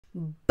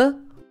B,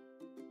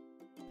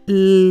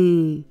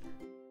 L,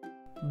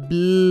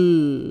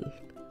 bl.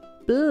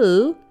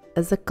 Bl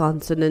is a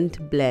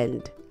consonant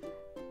blend,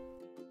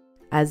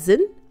 as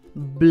in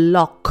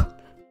block.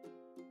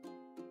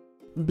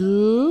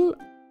 Bl,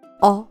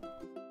 o,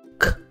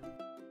 k,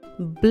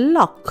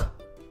 block.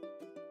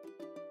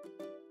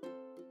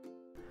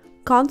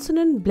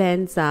 Consonant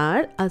blends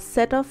are a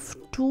set of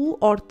 2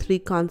 or 3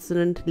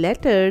 consonant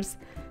letters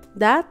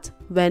that,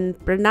 when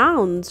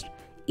pronounced,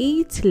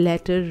 each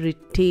letter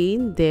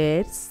retain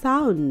their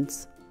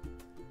sounds,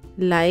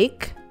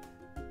 like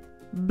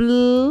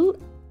bl,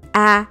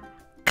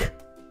 ak,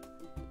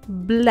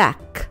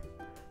 black.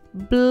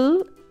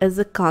 Bl is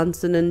a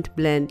consonant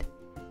blend.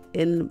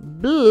 In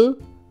bl,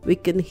 we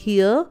can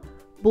hear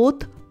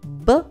both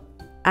b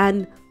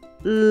and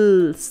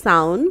l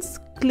sounds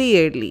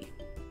clearly.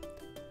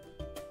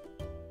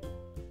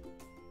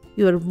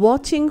 You are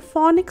watching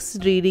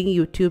Phonics Reading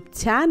YouTube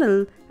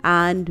channel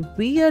and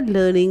we are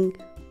learning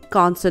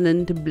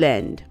consonant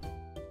blend.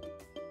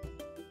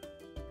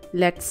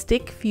 Let's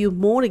take few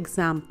more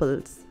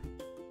examples.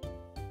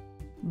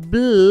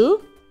 Bl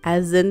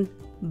as in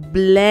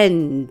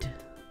blend.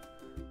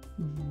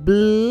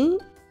 Bl,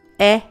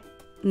 e,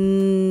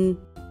 n,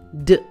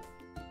 d,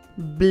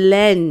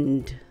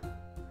 blend.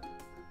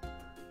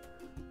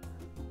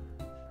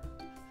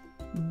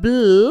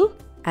 Bl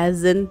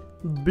as in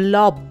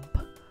blob.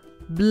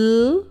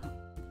 Bl,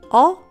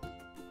 o,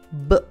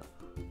 b,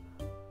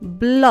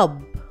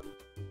 blob.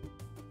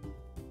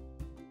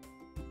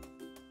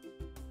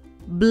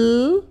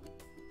 Bl,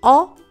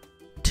 o,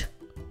 t,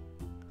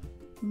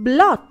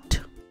 blot.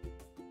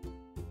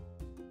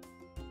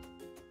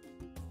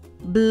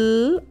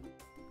 Bl,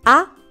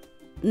 a,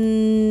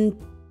 n,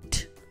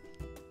 t,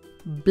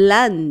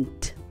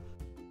 blunt.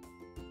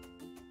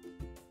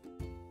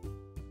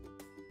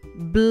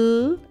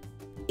 Bl,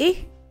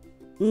 I,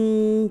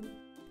 n,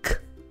 k,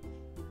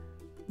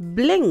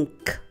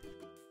 blink.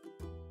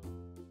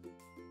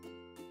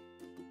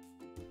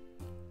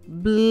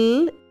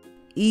 Bl,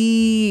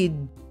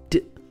 ed,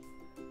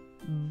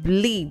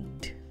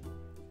 bleed.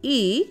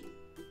 E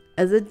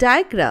as a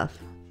digraph.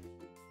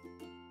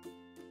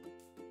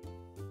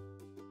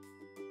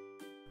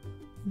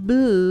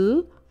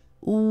 Bl,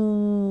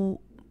 oo,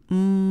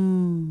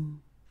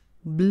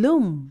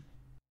 bloom.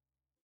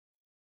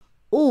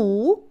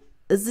 O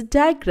is a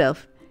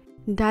digraph.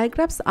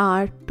 Digraphs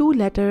are 2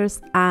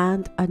 letters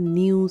and a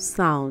new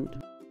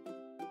sound.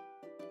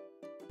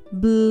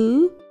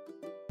 Bl,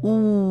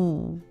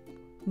 oo,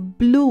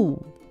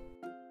 blue.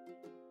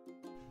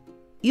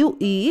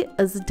 UE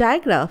is a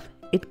digraph.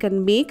 It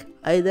can make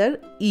either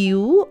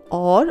U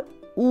or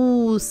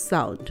OO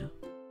sound.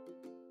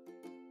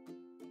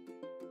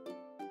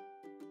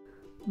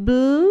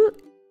 Bl,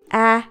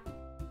 a,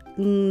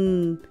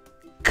 n,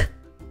 k,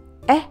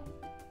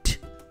 et,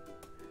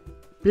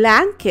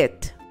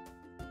 blanket.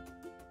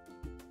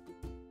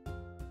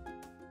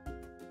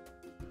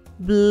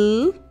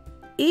 Bl,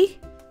 I,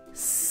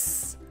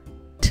 s,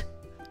 t,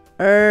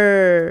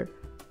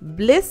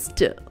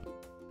 blister.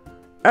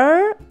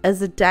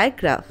 Is a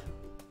digraph.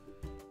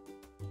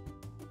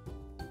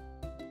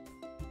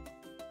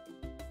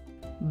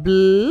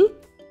 Bl,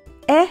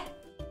 e,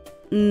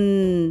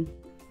 n,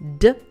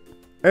 d,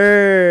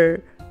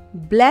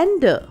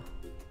 blender.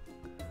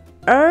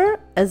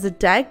 Is a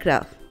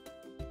digraph.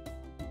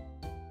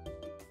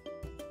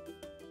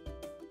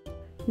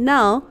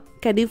 Now,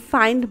 can you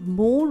find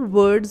more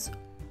words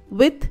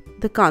with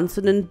the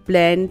consonant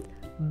blend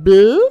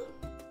bl?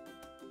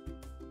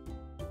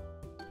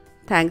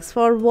 Thanks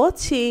for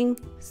watching.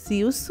 See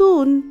you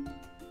soon.